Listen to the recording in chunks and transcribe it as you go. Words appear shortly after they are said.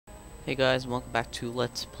Hey guys, welcome back to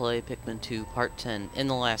Let's Play Pikmin 2 Part 10. In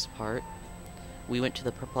the last part, we went to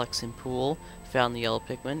the perplexing pool, found the yellow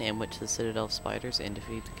Pikmin, and went to the Citadel of Spiders and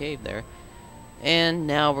defeated the cave there. And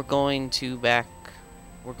now we're going back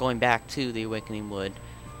to the Awakening Wood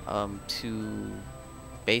to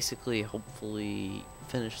basically, hopefully,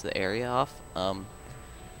 finish the area off.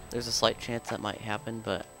 There's a slight chance that might happen,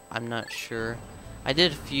 but I'm not sure. I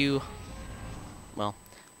did a few, well,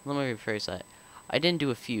 let me rephrase that. I didn't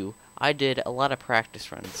do a few. I did a lot of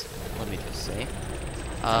practice runs, let me just say.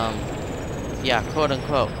 Yeah,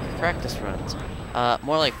 quote-unquote, practice runs.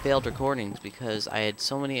 More like failed recordings because I had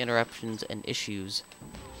so many interruptions and issues.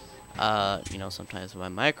 You know, sometimes my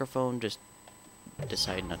microphone just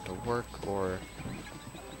decided not to work, or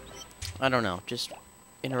I don't know, just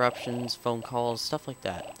interruptions, phone calls, stuff like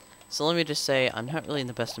that. So let me just say, I'm not really in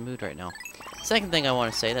the best of mood right now. Second thing I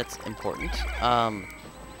want to say that's important,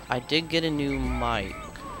 I did get a new mic.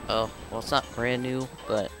 Oh, well, it's not brand new,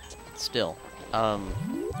 but still.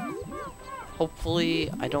 Hopefully,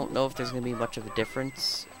 I don't know if there's going to be much of a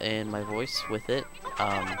difference in my voice with it.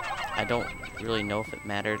 I don't really know if it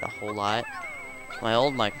mattered a whole lot. My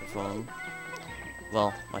old microphone,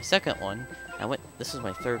 well, my second one, this is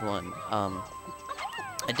my third one. I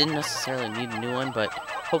didn't necessarily need a new one, but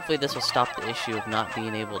hopefully this will stop the issue of not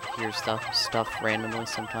being able to hear stuff randomly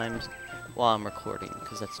sometimes while I'm recording,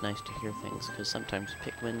 because that's nice to hear things, because sometimes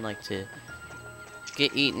Pikmin like to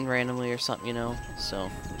get eaten randomly or something, you know, so,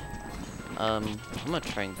 I'm gonna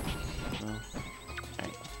try and, alright.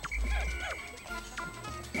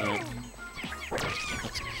 Yeah.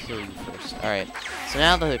 Let's kill you first. Alright, so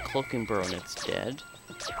now that the Cloaking Baronet's dead,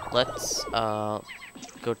 let's, go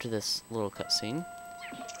to this little cutscene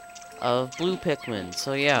of blue Pikmin.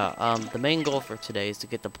 So yeah, the main goal for today is to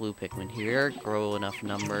get the blue Pikmin here, grow enough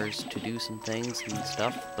numbers to do some things and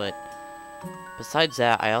stuff, but besides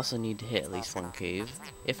that, I also need to hit at least one cave,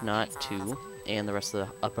 if not two, and the rest of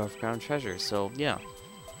the above ground treasures. So yeah.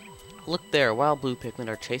 Look there, wild blue Pikmin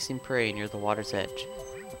are chasing prey near the water's edge.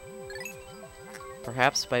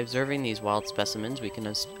 Perhaps by observing these wild specimens, we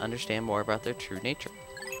can understand more about their true nature.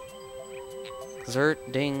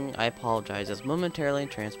 Ding, I apologize. I was momentarily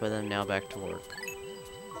entranced by them, now back to work.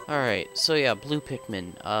 Alright, so yeah, blue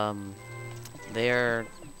Pikmin. They're...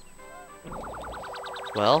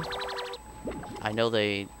 Well, I know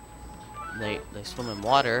they swim in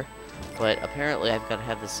water, but apparently I've got to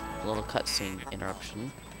have this little cutscene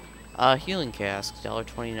interruption. Healing cask,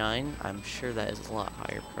 $1.29. I'm sure that is a lot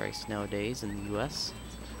higher price nowadays in the US.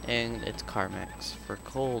 And it's Carmex for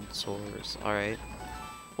cold sores. Alright.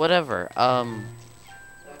 Whatever, can't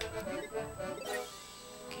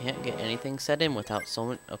get anything set in without so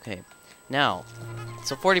much. Okay, now,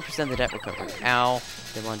 so 40% of the debt recovered. Ow,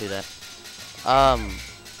 didn't want to do that.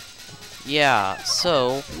 Yeah,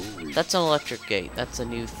 so, that's an electric gate. That's a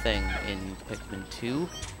new thing in Pikmin 2,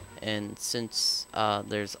 and since,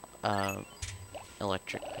 there's,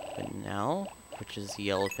 electric Pikmin now, which is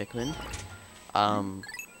yellow Pikmin,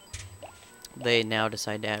 they now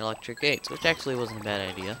decide to add electric gates, which actually wasn't a bad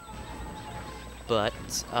idea. But,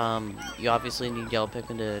 you obviously need yellow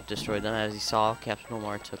Pikmin to destroy them. As you saw, Captain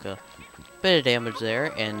Omar took a bit of damage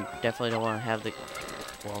there, and definitely don't want to have the...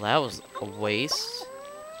 Well, that was a waste.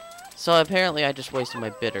 So apparently I just wasted my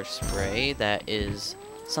bitter spray. That is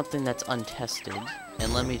something that's untested.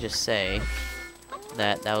 And let me just say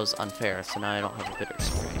that that was unfair, so now I don't have a bitter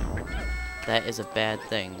spray. That is a bad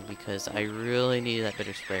thing, because I really need that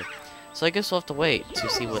bitter spray. So I guess we'll have to wait to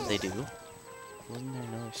see what they do. Wasn't there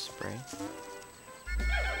another spray?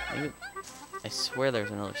 Maybe, I swear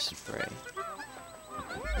there's another spray.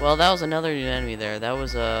 Well, that was another new enemy there. That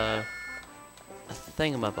was a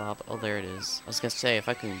thingamabob. Oh, there it is. I was gonna say, if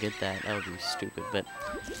I can get that, that would be stupid. But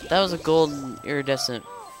that was a golden iridescent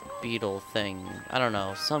beetle thing. I don't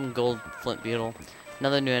know, some gold flint beetle.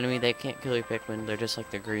 Another new enemy. They can't kill your Pikmin. They're just like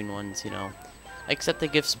the green ones, you know. Except they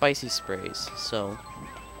give spicy sprays. So...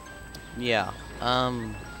 yeah,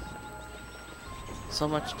 so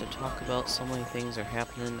much to talk about, so many things are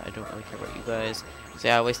happening, I don't really care about you guys. So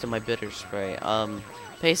yeah, I wasted my bitter spray.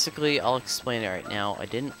 Basically, I'll explain it right now. I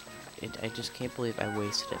just can't believe I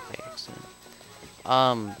wasted it by accident.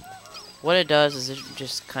 What it does is it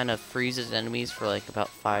just kind of freezes enemies for like about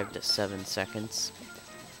 5 to 7 seconds.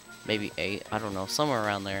 Maybe 8, I don't know, somewhere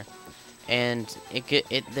around there. And it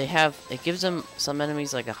gives them, some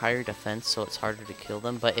enemies, like a higher defense, so it's harder to kill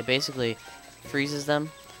them, but it basically freezes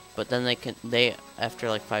them, but then they after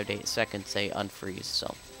like 5 to 8 seconds they unfreeze.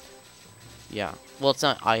 So yeah, well, it's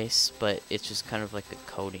not ice, but it's just kind of like a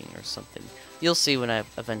coating or something. You'll see when I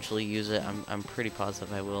eventually use it. I'm pretty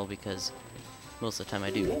positive I will, because most of the time I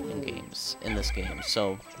do in this game.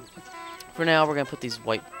 So For now, we're gonna put these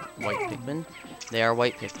white Pikmin. They are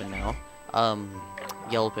white Pikmin now.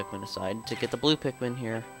 Yellow Pikmin aside to get the blue Pikmin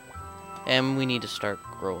here, and we need to start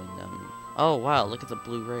growing them. Oh wow! Look at the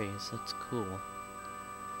blue rays. That's cool.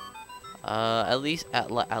 At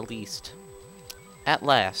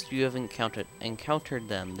last, you have encountered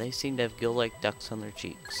them. They seem to have gill-like ducts on their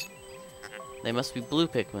cheeks. They must be blue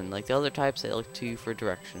Pikmin. Like the other types, they look to you for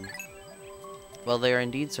direction. While they are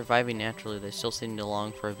indeed surviving naturally, they still seem to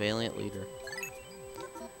long for a valiant leader.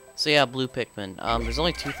 So yeah, blue Pikmin. There's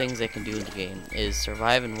only two things they can do in the game: is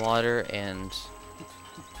survive in water and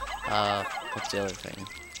what's the other thing?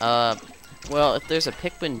 Well, if there's a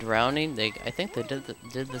Pikmin drowning, I think they did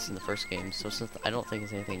this in the first game. So since I don't think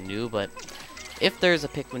it's anything new, but if there's a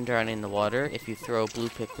Pikmin drowning in the water, if you throw a blue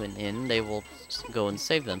Pikmin in, they will go and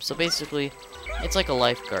save them. So basically, it's like a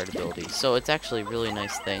lifeguard ability. So it's actually a really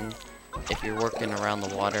nice thing if you're working around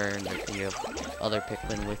the water and you have other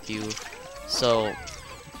Pikmin with you. So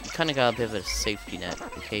you kind of got a bit of a safety net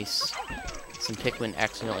in case some Pikmin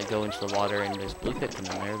accidentally go into the water and there's blue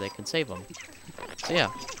Pikmin in there, they can save them. So yeah,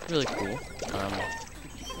 really cool.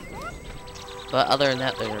 But other than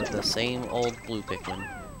that, they're the same old blue Pikmin.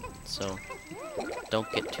 So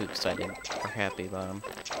don't get too excited or happy about them.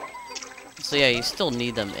 So yeah, you still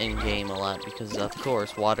need them in-game a lot because, of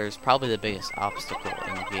course, water is probably the biggest obstacle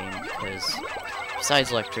in the game because, besides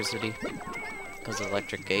electricity, because of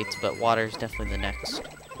electric gates, but water is definitely the next.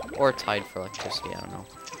 Or tied for electricity, I don't know.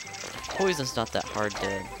 Poison's not that hard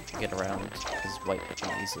to get around because white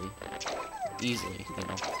Pikmin easily, you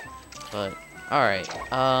know. But, alright,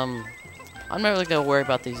 I'm not really gonna worry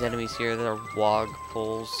about these enemies here. They're wog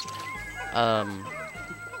poles.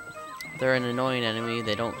 They're an annoying enemy.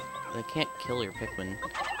 They can't kill your Pikmin.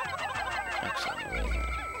 Actually, wait a minute.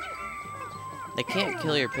 They can't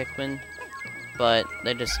kill your Pikmin, but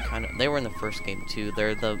they just they were in the first game too.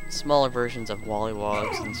 They're the smaller versions of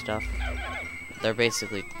Wollywogs and stuff. They're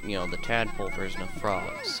basically, you know, the tadpole version of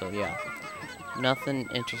frogs. So yeah, nothing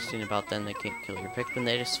interesting about them. They can't kill your Pikmin.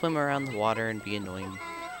 They just swim around the water and be annoying.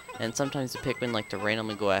 And sometimes the Pikmin like to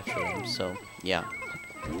randomly go after them. So yeah,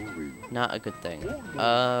 not a good thing.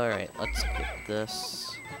 Alright, let's get this.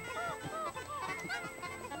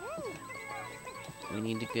 We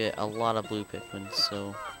need to get a lot of blue Pikmin,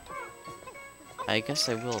 so I guess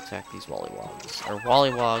I will attack these Wollywogs. Or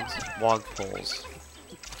Wollywogs, wog poles.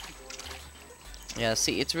 Yeah,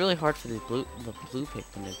 see, it's really hard for the blue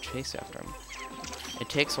Pikmin to chase after them. It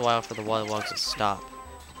takes a while for the Wollywogs to stop.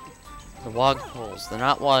 The wog poles, they're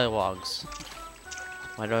not Wollywogs.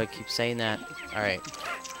 Why do I keep saying that? Alright.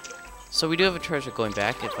 So we do have a treasure going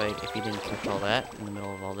back, if you didn't catch all that in the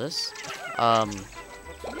middle of all this.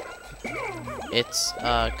 It's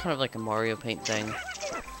kind of like a Mario Paint thing.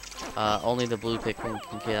 Only the blue Pikmin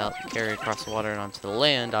can carry across the water and onto the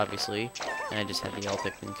land, obviously. And I just had the yellow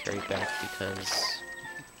Pikmin carry it back because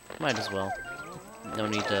might as well. No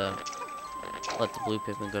need to let the blue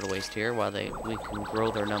Pikmin go to waste here while we can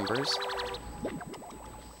grow their numbers.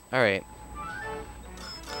 Alright.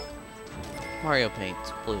 Mario Paint,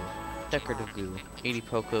 blue. Decorative goo. 80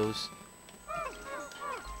 Pokos.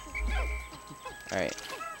 Alright.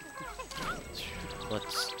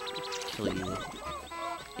 Let's kill you.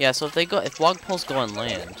 Yeah, so if wogpoles go on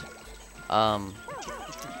land,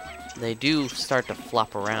 they do start to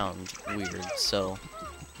flop around weird, so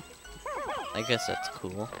I guess that's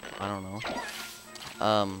cool. I don't know.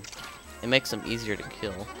 It makes them easier to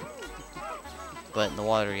kill. But in the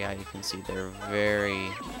water, yeah, you can see they're very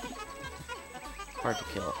hard to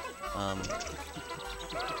kill.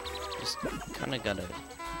 Just kinda gotta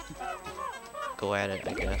go at it,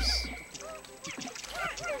 I guess.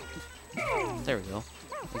 There we go.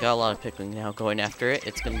 We got a lot of Pikmin now going after it.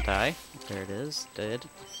 It's gonna die. There it is. Dead.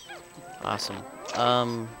 Awesome.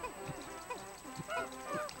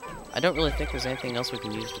 I don't really think there's anything else we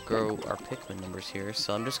can use to grow our Pikmin numbers here,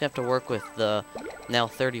 so I'm just gonna have to work with the now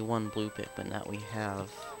 31 blue Pikmin that we have.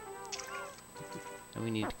 And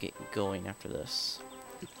we need to get going after this.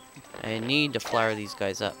 I need to flower these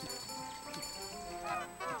guys up.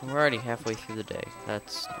 We're already halfway through the day.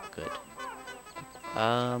 That's not good.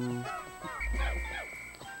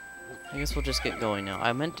 I guess we'll just get going now.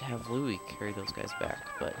 I meant to have Louie carry those guys back,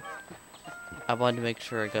 but I wanted to make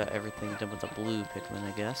sure I got everything done with the blue Pikmin,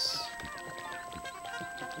 I guess.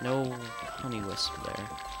 No honey wisp there.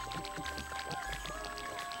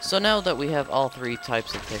 So now that we have all three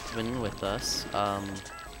types of Pikmin with us,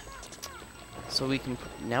 so we can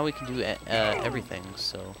do everything.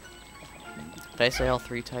 So did I say all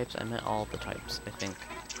three types? I meant all the types, I think.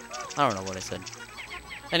 I don't know what I said.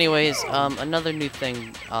 Anyways, another new thing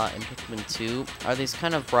in Pikmin 2 are these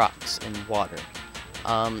kind of rocks in water.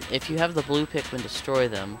 If you have the blue Pikmin destroy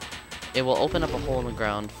them, it will open up a hole in the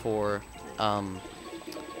ground for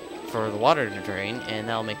the water to drain, and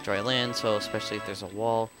that'll make dry land, so especially if there's a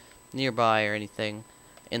wall nearby or anything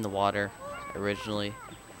in the water originally,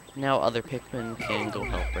 now other Pikmin can go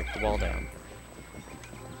help break the wall down.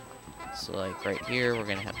 So like right here, we're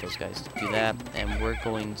gonna have those guys do that, and we're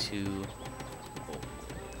going to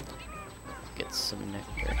get some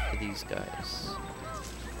nectar for these guys,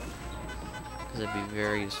 because it'd be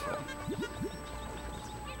very useful.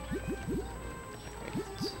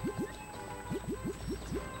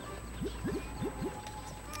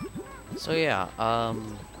 So yeah,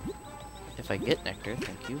 if I get nectar,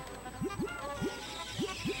 thank you.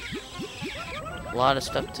 A lot of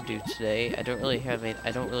stuff to do today. I don't really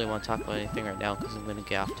want to talk about anything right now because I'm going to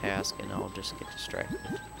get off task and I'll just get distracted.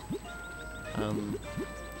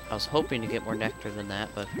 I was hoping to get more nectar than that,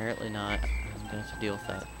 but apparently not. I'm going to have to deal with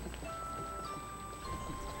that.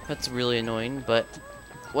 That's really annoying, but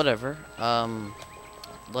whatever.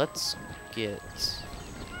 Let's get...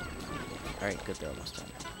 Alright, good, they're almost done.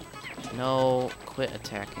 No, quit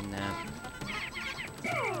attacking that.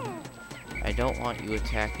 I don't want you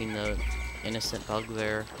attacking the innocent bug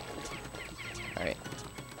there. Alright.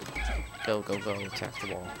 Go, go, go, attack the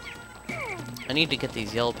wall. I need to get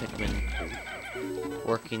these yellow Pikmin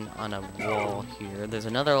working on a wall here. There's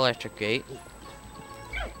another electric gate.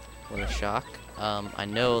 What a shock. I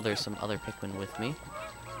know there's some other Pikmin with me.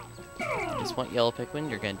 Just want yellow Pikmin,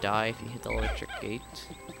 you're gonna die if you hit the electric gate.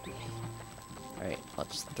 Alright,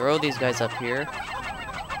 let's throw these guys up here.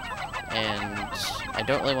 And I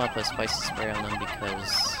don't really want to put a spicy spray on them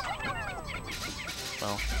because,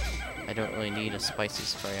 well, I don't really need a spicy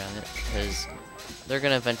spray on it because they're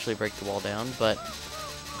gonna eventually break the wall down. But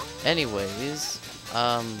anyways,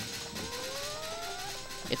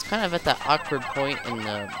 it's kind of at that awkward point in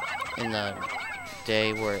the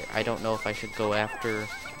day where I don't know if I should go after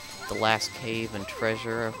the last cave and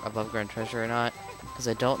treasure, above ground treasure or not, because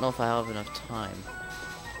I don't know if I have enough time.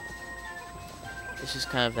 It's just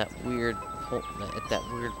kind of that weird point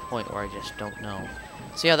where I just don't know.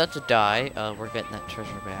 So yeah, that's a die. We're getting that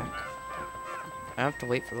treasure back. I have to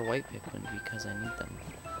wait for the white Pikmin because I need them.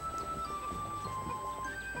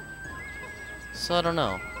 So I don't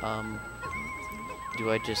know.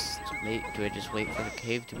 Do I just wait for the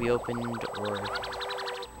cave to be opened, or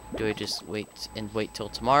do I just wait till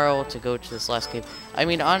tomorrow to go to this last cave? I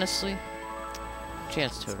mean, honestly,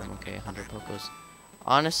 chance totem, okay, 100 Pokos.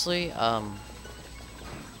 Honestly,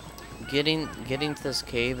 getting to this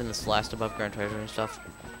cave and this last above ground treasure and stuff,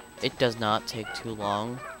 it does not take too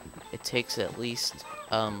long. It takes at least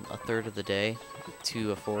a third of the day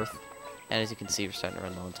to a fourth, and as you can see, we're starting to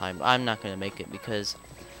run low on time. I'm not going to make it because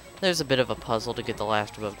there's a bit of a puzzle to get the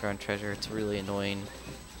last above ground treasure. It's really annoying,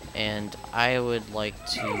 and I would like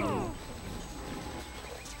to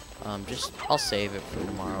I'll save it for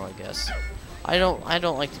tomorrow, I guess. I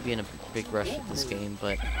don't like to be in a big rush at this game,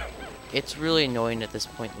 but it's really annoying at this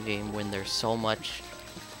point in the game when there's so much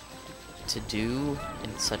to do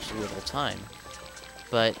in such little time.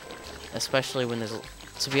 But especially when there's,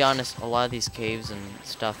 to be honest, a lot of these caves and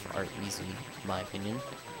stuff are easy, in my opinion.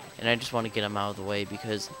 And I just want to get them out of the way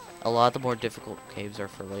because a lot of the more difficult caves are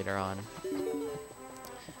for later on.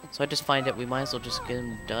 So I just find that we might as well just get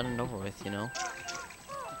them done and over with, you know?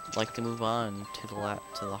 Like to move on to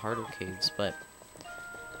the harder caves, but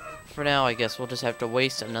for now, I guess we'll just have to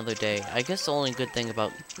waste another day. I guess the only good thing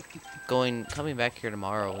about coming back here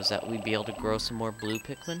tomorrow is that we'd be able to grow some more blue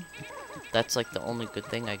Pikmin. That's like the only good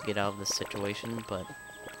thing I get out of this situation, but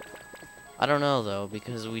I don't know though,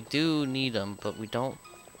 because we do need them, but we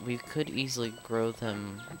could easily grow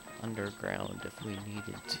them underground if we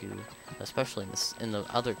needed to, especially in the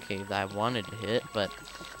other cave that I wanted to hit, but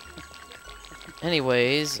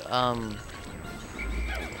anyways,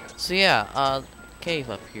 so yeah, cave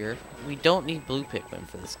up here. We don't need blue Pikmin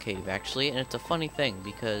for this cave, actually, and it's a funny thing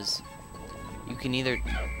because you can either,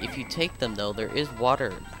 if you take them though, there is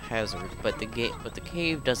water hazard, but the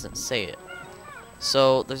cave doesn't say it.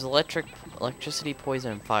 So there's electricity,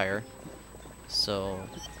 poison, and fire. So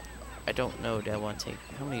I don't know. Do I want to take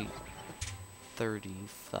how many?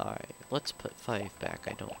 35. Let's put 5 back.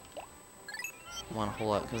 I don't want a whole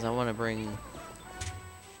lot because I want to bring.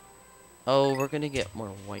 Oh, we're gonna get more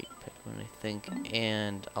white Pikmin, I think,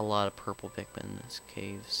 and a lot of purple Pikmin in this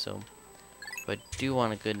cave. So, but I do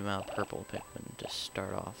want a good amount of purple Pikmin to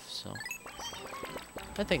start off. So,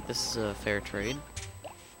 I think this is a fair trade.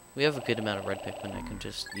 We have a good amount of red Pikmin I can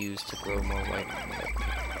just use to grow more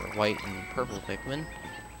white and purple Pikmin.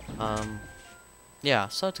 Yeah,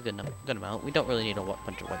 so it's a good amount. We don't really need a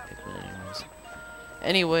bunch of white Pikmin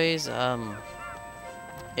anyways.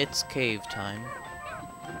 it's cave time.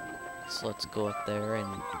 So let's go up there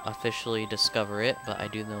and officially discover it, but I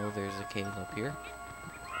do know there's a cave up here.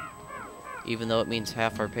 Even though it means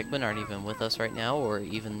half our Pikmin aren't even with us right now, or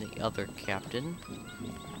even the other captain.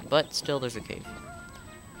 But still, there's a cave.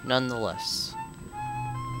 Nonetheless.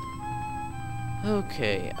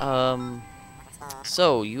 Okay,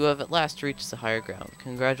 so you have at last reached the higher ground.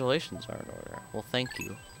 Congratulations, Arnor. Well, thank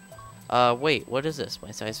you. Wait, what is this? My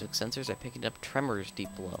seismic sensors are picking up tremors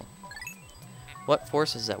deep below. What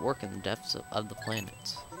force is at work in the depths of the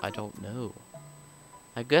planet? I don't know.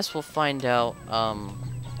 I guess we'll find out,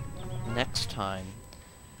 next time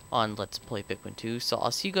on Let's Play Pikmin 2. So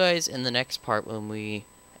I'll see you guys in the next part when we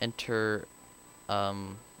enter,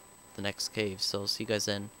 the next cave. So see you guys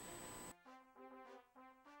then.